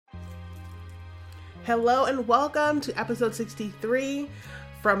Hello and welcome to episode 63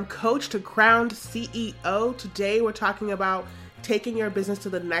 from Coach to Crowned CEO. Today we're talking about taking your business to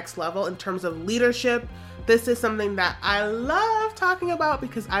the next level in terms of leadership. This is something that I love talking about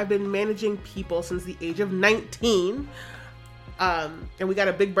because I've been managing people since the age of 19. And we got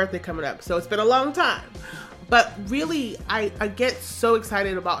a big birthday coming up, so it's been a long time. But really, I get so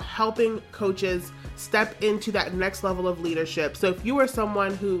excited about helping coaches step into that next level of leadership. So if you are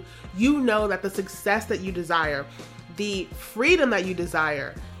someone who you know that the success that you desire, the freedom that you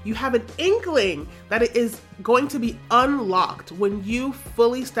desire, you have an inkling that it is going to be unlocked when you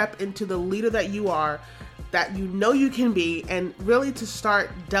fully step into the leader that you are, that you know you can be, and really to start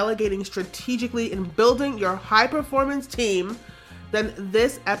delegating strategically and building your high performance team, then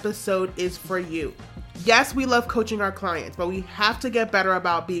this episode is for you. Yes, we love coaching our clients, but we have to get better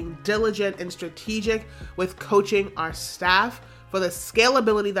about being diligent and strategic with coaching our staff for the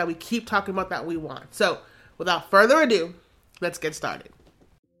scalability that we keep talking about that we want. So without further ado, let's get started.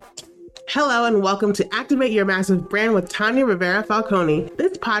 Hello and welcome to Activate Your Massive Brand with Tanya Rivera Falcone.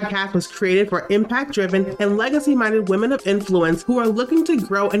 This podcast was created for impact-driven and legacy-minded women of influence who are looking to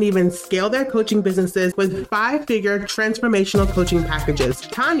grow and even scale their coaching businesses with 5-figure transformational coaching packages.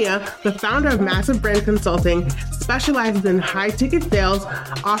 Tanya, the founder of Massive Brand Consulting, specializes in high-ticket sales,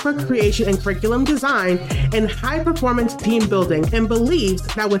 offer creation and curriculum design, and high-performance team building, and believes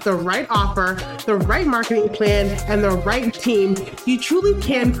that with the right offer, the right marketing plan, and the right team, you truly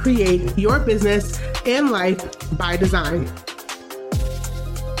can create your business and life by design.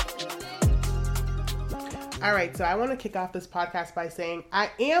 All right, so I want to kick off this podcast by saying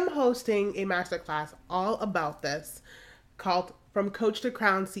I am hosting a masterclass all about this called From Coach to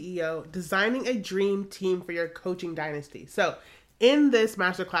Crowned CEO, Designing a Dream Team for Your Coaching Dynasty. So in this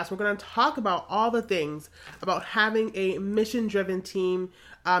masterclass, we're going to talk about all the things about having a mission-driven team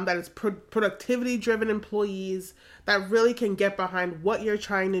that is productivity-driven employees that really can get behind what you're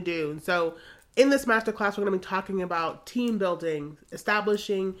trying to do. And so in this masterclass, we're going to be talking about team building,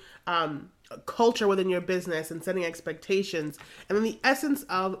 establishing culture within your business and setting expectations, and then the essence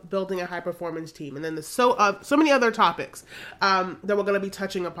of building a high-performance team. And then there's so many other topics that we're going to be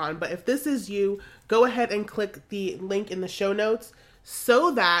touching upon. But if this is you, go ahead and click the link in the show notes so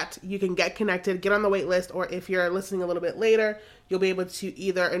that you can get connected, get on the wait list, or if you're listening a little bit later, you'll be able to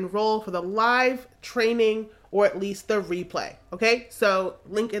either enroll for the live training or at least the replay. Okay, so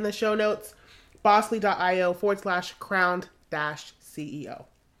link in the show notes, bossly.io/crowned-CEO.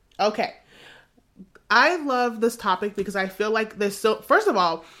 Okay, I love this topic because I feel like first of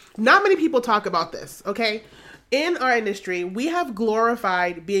all, not many people talk about this, okay? In our industry, we have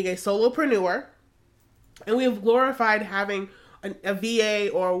glorified being a solopreneur, and we have glorified having a VA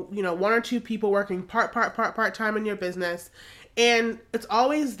or, one or two people working part-time in your business. And it's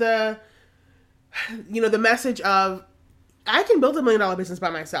always the message of, I can build $1 million business by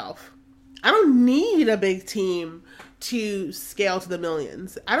myself. I don't need a big team to scale to the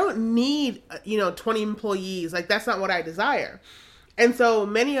millions. I don't need, 20 employees. Like, that's not what I desire. And so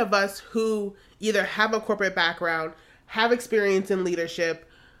many of us who either have a corporate background, have experience in leadership,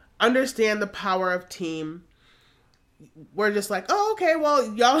 understand the power of team, we're just like, oh, okay,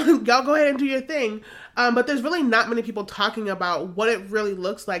 well, y'all go ahead and do your thing. But there's really not many people talking about what it really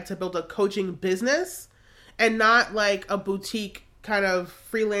looks like to build a coaching business and not like a boutique kind of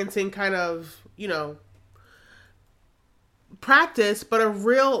freelancing kind of, practice, but a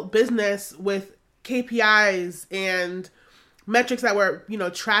real business with KPIs and metrics that we're,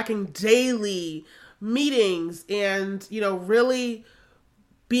 tracking daily, meetings, and, really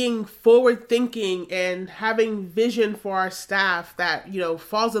being forward thinking and having vision for our staff that,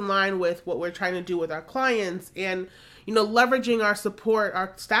 falls in line with what we're trying to do with our clients, and, leveraging our support,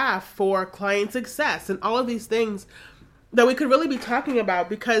 our staff for client success, and all of these things that we could really be talking about.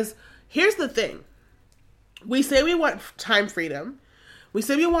 Because here's the thing. We say we want time freedom. We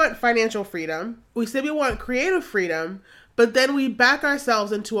say we want financial freedom. We say we want creative freedom, but then we back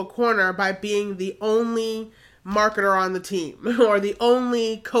ourselves into a corner by being the only marketer on the team, or the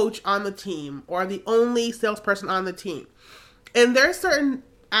only coach on the team, or the only salesperson on the team. And there are certain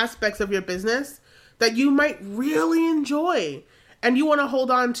aspects of your business that you might really enjoy and you want to hold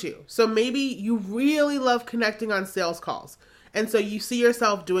on to. So maybe you really love connecting on sales calls, and so you see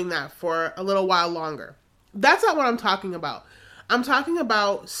yourself doing that for a little while longer. That's not what I'm talking about. I'm talking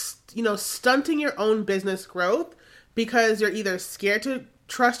about, stunting your own business growth because you're either scared to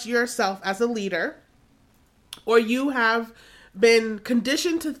trust yourself as a leader, or you have been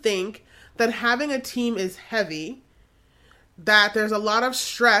conditioned to think that having a team is heavy, that there's a lot of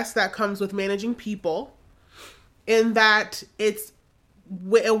stress that comes with managing people, and that it's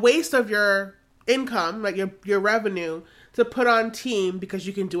a waste of your income, like your revenue, to put on team because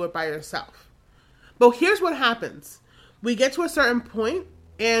you can do it by yourself. But here's what happens. We get to a certain point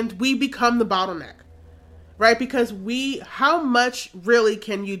and we become the bottleneck, right? Because how much really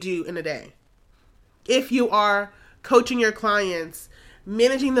can you do in a day? If you are coaching your clients,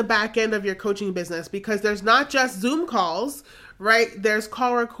 managing the back end of your coaching business, because there's not just Zoom calls, right? There's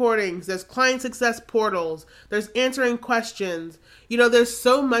call recordings, there's client success portals, there's answering questions. There's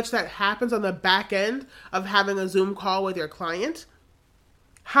so much that happens on the back end of having a Zoom call with your client.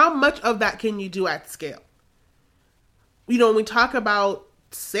 How much of that can you do at scale? When we talk about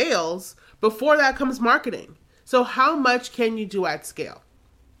sales, before that comes marketing. So how much can you do at scale?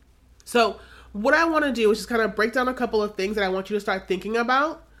 So what I want to do is just kind of break down a couple of things that I want you to start thinking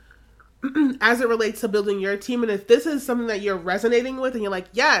about as it relates to building your team. And if this is something that you're resonating with and you're like,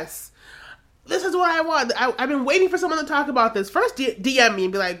 yes, this is what I want. I've been waiting for someone to talk about this. First, DM me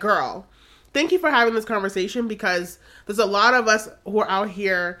and be like, girl, thank you for having this conversation, because there's a lot of us who are out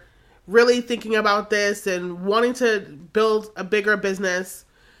here really thinking about this and wanting to build a bigger business.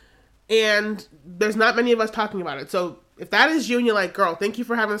 And there's not many of us talking about it. So if that is you and you're like, girl, thank you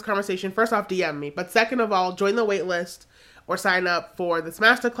for having this conversation, first off, DM me. But second of all, join the wait list or sign up for this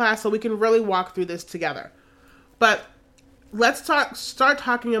masterclass so we can really walk through this together. But let's start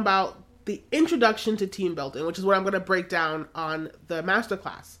talking about the introduction to team building, which is what I'm going to break down on the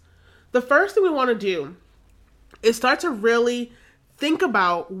masterclass. The first thing we want to do is start to really think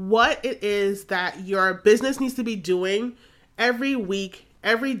about what it is that your business needs to be doing every week,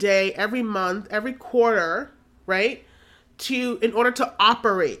 every day, every month, every quarter, right? In order to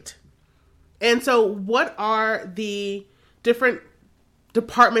operate. And so what are the different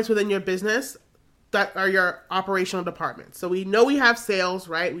departments within your business that are your operational departments? So we know we have sales,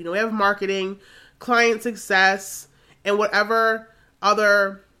 right? We know we have marketing, client success, and whatever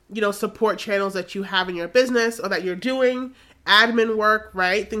other, support channels that you have in your business or that you're doing, admin work,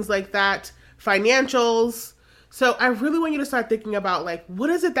 right? Things like that, financials. So I really want you to start thinking about, like, what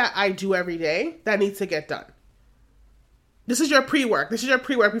is it that I do every day that needs to get done? This is your pre-work. This is your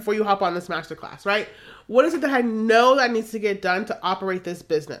pre-work before you hop on this masterclass, right? What is it that I know that needs to get done to operate this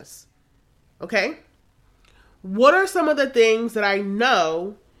business? Okay? What are some of the things that I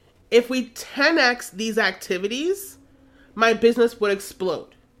know if we 10x these activities, my business would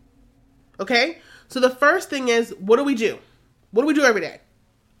explode? Okay? So the first thing is, what do we do? What do we do every day?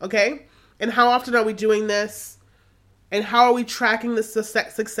 Okay? And how often are we doing this? And how are we tracking the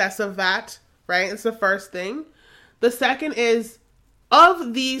success of that? Right? It's the first thing. The second is,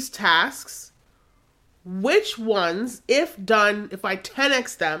 of these tasks, which ones, if I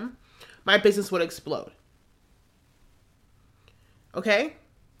 10x them, my business would explode? Okay?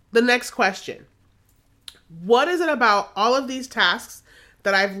 The next question. What is it about all of these tasks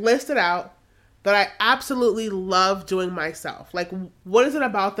that I've listed out that I absolutely love doing myself? Like, what is it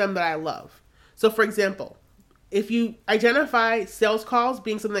about them that I love? So, for example, if you identify sales calls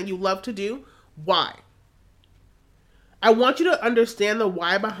being something that you love to do, why? I want you to understand the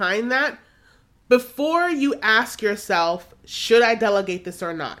why behind that before you ask yourself, should I delegate this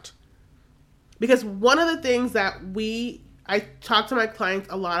or not? Because one of the things that I talk to my clients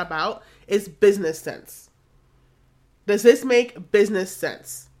a lot about is business sense. Does this make business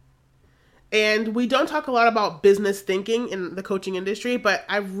sense? And we don't talk a lot about business thinking in the coaching industry, but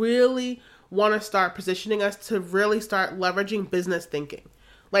I really want to start positioning us to really start leveraging business thinking.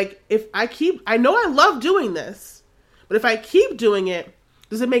 Like, I know I love doing this, but if I keep doing it,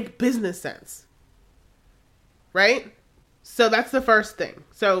 does it make business sense? Right? So that's the first thing.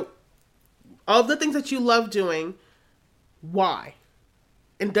 So of the things that you love doing, why?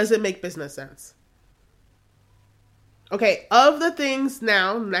 And does it make business sense? Okay, of the things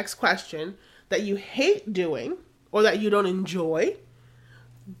now, next question, that you hate doing or that you don't enjoy,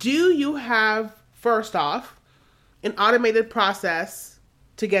 do you have, first off, an automated process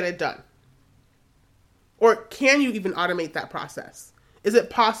to get it done? Or can you even automate that process? Is it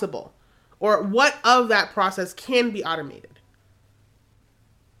possible? Or what of that process can be automated?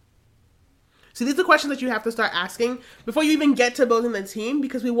 So these are questions that you have to start asking before you even get to building the team,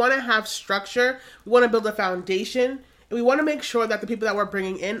 because we want to have structure, we want to build a foundation, and we want to make sure that the people that we're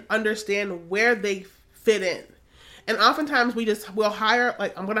bringing in understand where they fit in. And oftentimes we'll hire,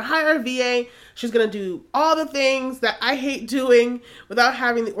 I'm going to hire a VA. She's going to do all the things that I hate doing without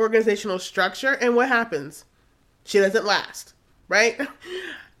having the organizational structure. And what happens? She doesn't last, right?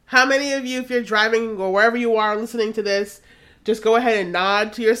 How many of you, if you're driving or wherever you are listening to this, just go ahead and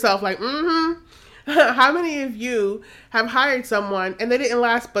nod to yourself like, mm-hmm. How many of you have hired someone and they didn't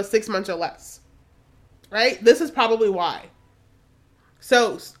last but 6 months or less, right? This is probably why.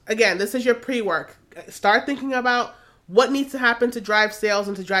 So again, this is your pre-work. Start thinking about what needs to happen to drive sales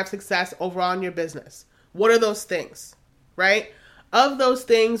and to drive success overall in your business. What are those things, right? Of those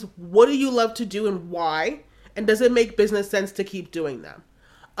things, what do you love to do and why? And does it make business sense to keep doing them?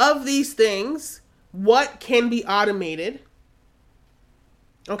 Of these things, what can be automated?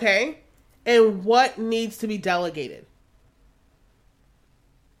 Okay? And what needs to be delegated?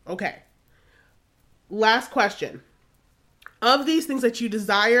 Okay. Last question. Of these things that you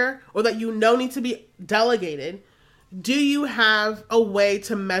desire or that you know need to be delegated, do you have a way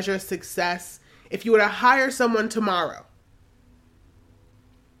to measure success if you were to hire someone tomorrow?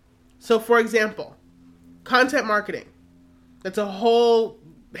 So for example, content marketing. That's a whole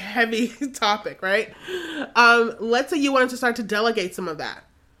heavy topic, right? Let's say you wanted to start to delegate some of that.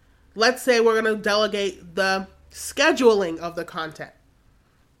 Let's say we're going to delegate the scheduling of the content.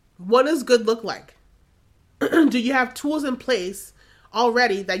 What does good look like? Do you have tools in place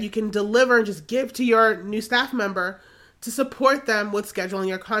already that you can deliver and just give to your new staff member to support them with scheduling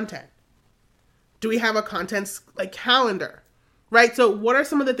your content? Do we have a content like calendar, right? So what are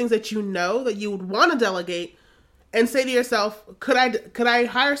some of the things that you know that you would want to delegate and say to yourself, could I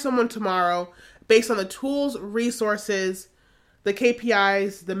hire someone tomorrow based on the tools, resources, the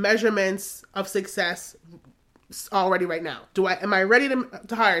KPIs, the measurements of success already right now? Am I ready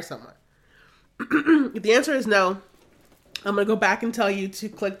to hire someone? If the answer is no, I'm going to go back and tell you to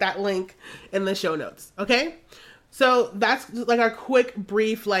click that link in the show notes. Okay. So that's like our quick,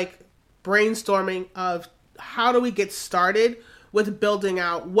 brief, like brainstorming of how do we get started with building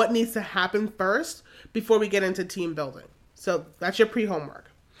out what needs to happen first before we get into team building. So that's your pre-homework.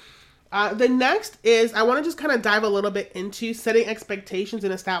 The next is I want to just kind of dive a little bit into setting expectations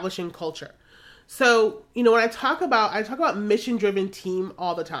and establishing culture. So, when I talk about mission-driven team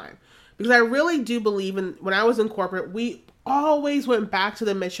all the time, because I really do believe when I was in corporate, we always went back to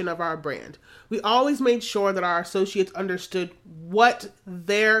the mission of our brand. We always made sure that our associates understood what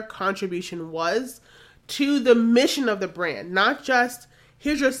their contribution was to the mission of the brand. Not just,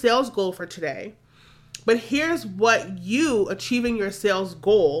 here's your sales goal for today, but here's what you achieving your sales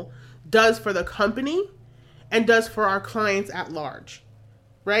goal does for the company and does for our clients at large,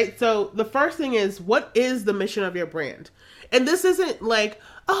 right? So the first thing is, what is the mission of your brand? And this isn't like,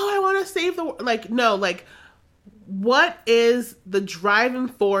 oh, I want to save the world. No, what is the driving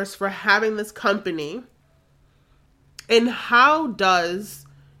force for having this company, and how does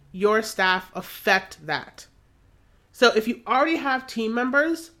your staff affect that? So if you already have team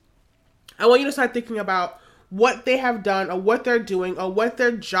members, I want you to start thinking about what they have done or what they're doing or what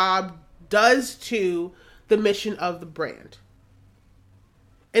their job does to the mission of the brand.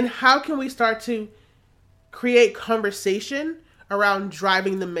 And how can we start to create conversation around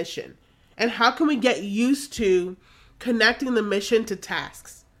driving the mission? And how can we get used to connecting the mission to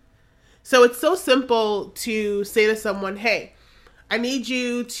tasks? So it's so simple to say to someone, hey, I need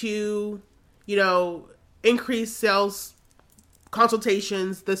you to, increase sales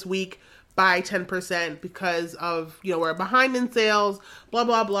consultations this week by 10% because of, we're behind in sales, blah,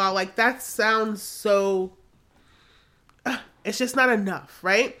 blah, blah. Like that sounds so, it's just not enough,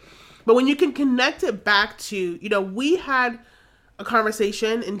 right? But when you can connect it back to, we had a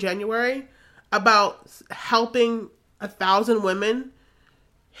conversation in January about helping 1,000 women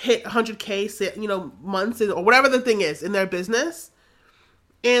hit 100K, months or whatever the thing is in their business.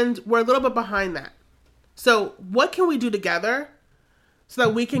 And we're a little bit behind that. So what can we do together so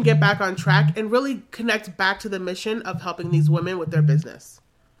that we can get back on track and really connect back to the mission of helping these women with their business?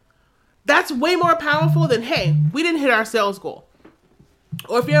 That's way more powerful than, hey, we didn't hit our sales goal.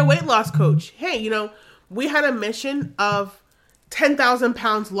 Or if you're a weight loss coach, hey, we had a mission of 10,000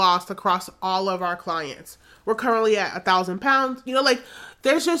 pounds lost across all of our clients. We're currently at 1,000 pounds.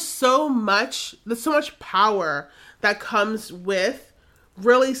 There's just there's so much power that comes with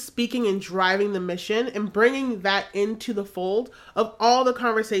really speaking and driving the mission and bringing that into the fold of all the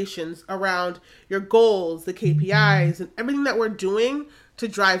conversations around your goals, the KPIs, and everything that we're doing to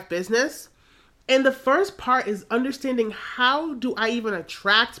drive business. And the first part is understanding, how do I even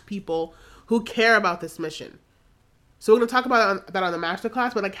attract people who care about this mission? So we're going to talk about that on the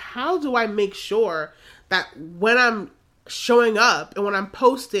masterclass, but how do I make sure that when I'm showing up and when I'm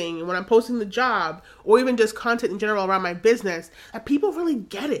posting and when I'm posting the job or even just content in general around my business, that people really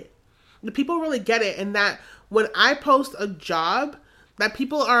get it. The people really get it. And that when I post a job, that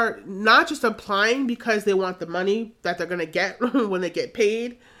people are not just applying because they want the money that they're going to get when they get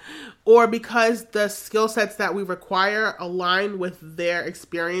paid, or because the skill sets that we require align with their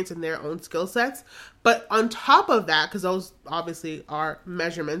experience and their own skill sets. But on top of that, because those obviously are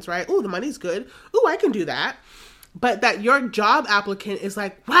measurements, right? Oh, the money's good. Oh, I can do that. but that your job applicant is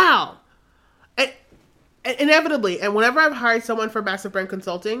like, wow. And inevitably, and whenever I've hired someone for Massive Brand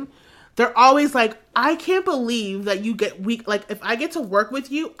Consulting, they're always like, I can't believe that you get weak. Like, if I get to work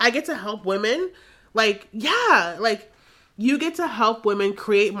with you, I get to help women. Like, yeah, like you get to help women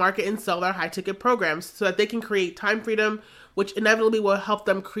create, market, and sell their high ticket programs so that they can create time freedom, which inevitably will help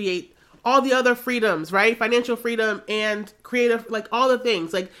them create all the other freedoms, right? Financial freedom and creative, like all the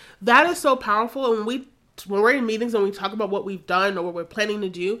things. Like that is so powerful. And when we're in meetings and we talk about what we've done or what we're planning to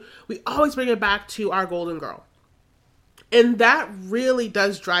do, we always bring it back to our golden girl. And that really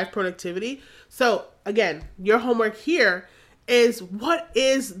does drive productivity. So again, your homework here is, what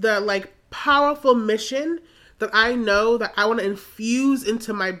is the like powerful mission that I know that I want to infuse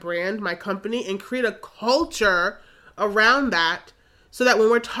into my brand, my company, and create a culture around that so that when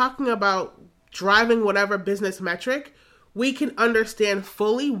we're talking about driving whatever business metric, we can understand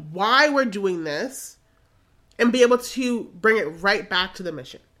fully why we're doing this and be able to bring it right back to the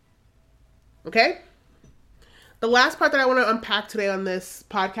mission. Okay? The last part that I want to unpack today on this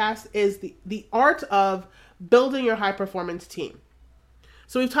podcast is the art of building your high performance team.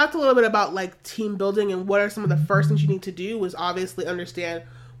 So we've talked a little bit about like team building, and what are some of the first things you need to do is obviously understand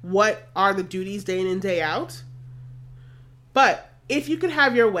what are the duties day in and day out. But if you could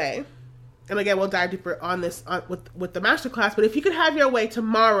have your way, and again, we'll dive deeper on this with the masterclass, but if you could have your way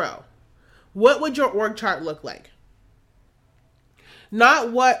tomorrow, what would your org chart look like?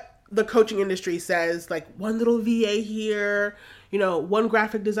 Not what the coaching industry says, like one little VA here, one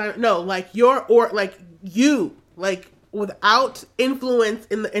graphic designer. No, like you, without influence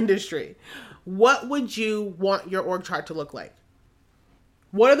in the industry. What would you want your org chart to look like?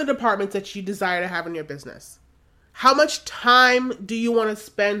 What are the departments that you desire to have in your business? How much time do you want to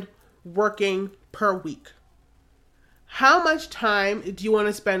spend working per week? How much time do you want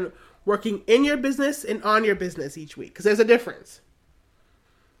to spend working in your business and on your business each week? Because there's a difference.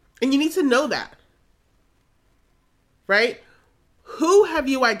 And you need to know that, right? Who have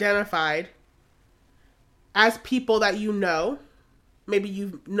you identified as people that you know? Maybe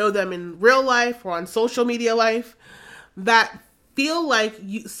you know them in real life or on social media life, that feel like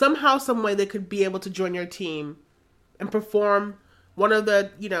you somehow, some way they could be able to join your team and perform one of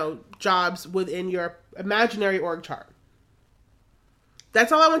the, jobs within your imaginary org chart.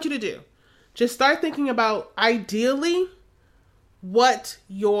 That's all I want you to do. Just start thinking about, ideally, what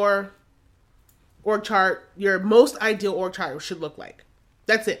your org chart, your most ideal org chart should look like.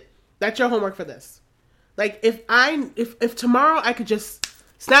 That's it. That's your homework for this. Like if tomorrow I could just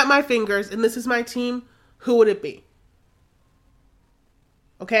snap my fingers and this is my team, who would it be?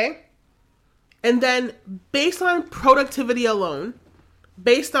 Okay? And then based on productivity alone,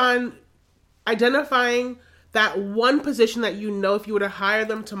 based on identifying that one position that if you were to hire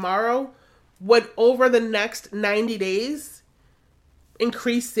them tomorrow, would over the next 90 days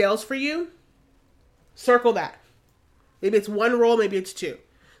increase sales for you, circle that. Maybe it's one role, maybe it's two.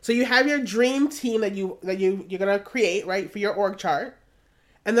 So you have your dream team that you're gonna create, right, for your org chart.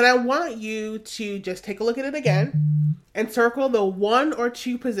 And then I want you to just take a look at it again and circle the one or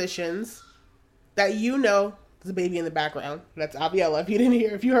two positions that there's a baby in the background. That's Aviella, if you didn't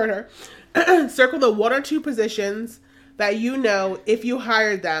hear, if you heard her. Circle the one or two positions that if you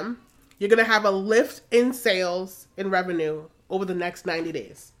hired them, you're gonna have a lift in sales and revenue over the next 90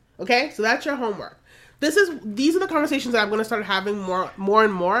 days. Okay? So that's your homework. These are the conversations that I'm going to start having more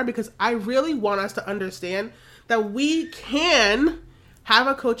and more, because I really want us to understand that we can have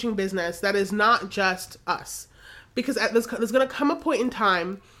a coaching business that is not just us. Because there's going to come a point in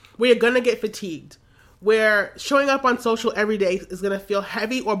time where you're going to get fatigued, where showing up on social every day is going to feel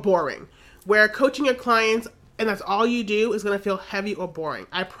heavy or boring, where coaching your clients and that's all you do is going to feel heavy or boring.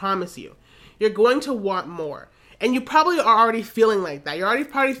 I promise you. You're going to want more. And you probably are already feeling like that. You're already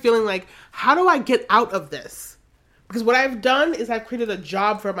probably feeling like, how do I get out of this? Because what I've done is I've created a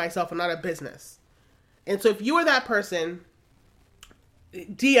job for myself and not a business. And so if you are that person,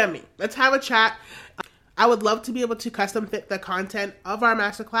 DM me. Let's have a chat. I would love to be able to custom fit the content of our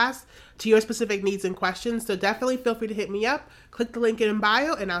masterclass to your specific needs and questions. So definitely feel free to hit me up. Click the link in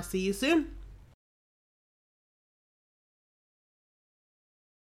bio, and I'll see you soon.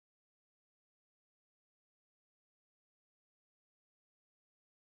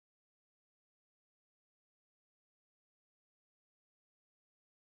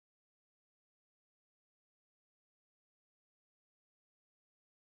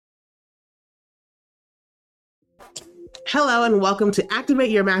 Hello and welcome to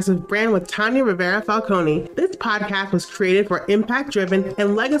Activate Your Massive Brand with Tanya Rivera Falcone. This podcast was created for impact-driven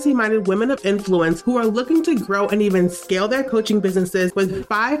and legacy-minded women of influence who are looking to grow and even scale their coaching businesses with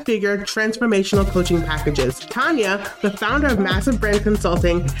 5-figure transformational coaching packages. Tanya, the founder of Massive Brand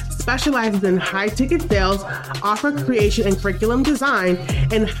Consulting, specializes in high-ticket sales, offer creation and curriculum design,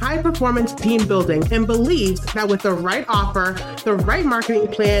 and high-performance team building, and believes that with the right offer, the right marketing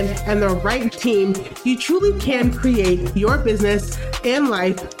plan, and the right team, you truly can create your business and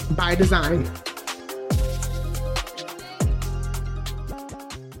life by design.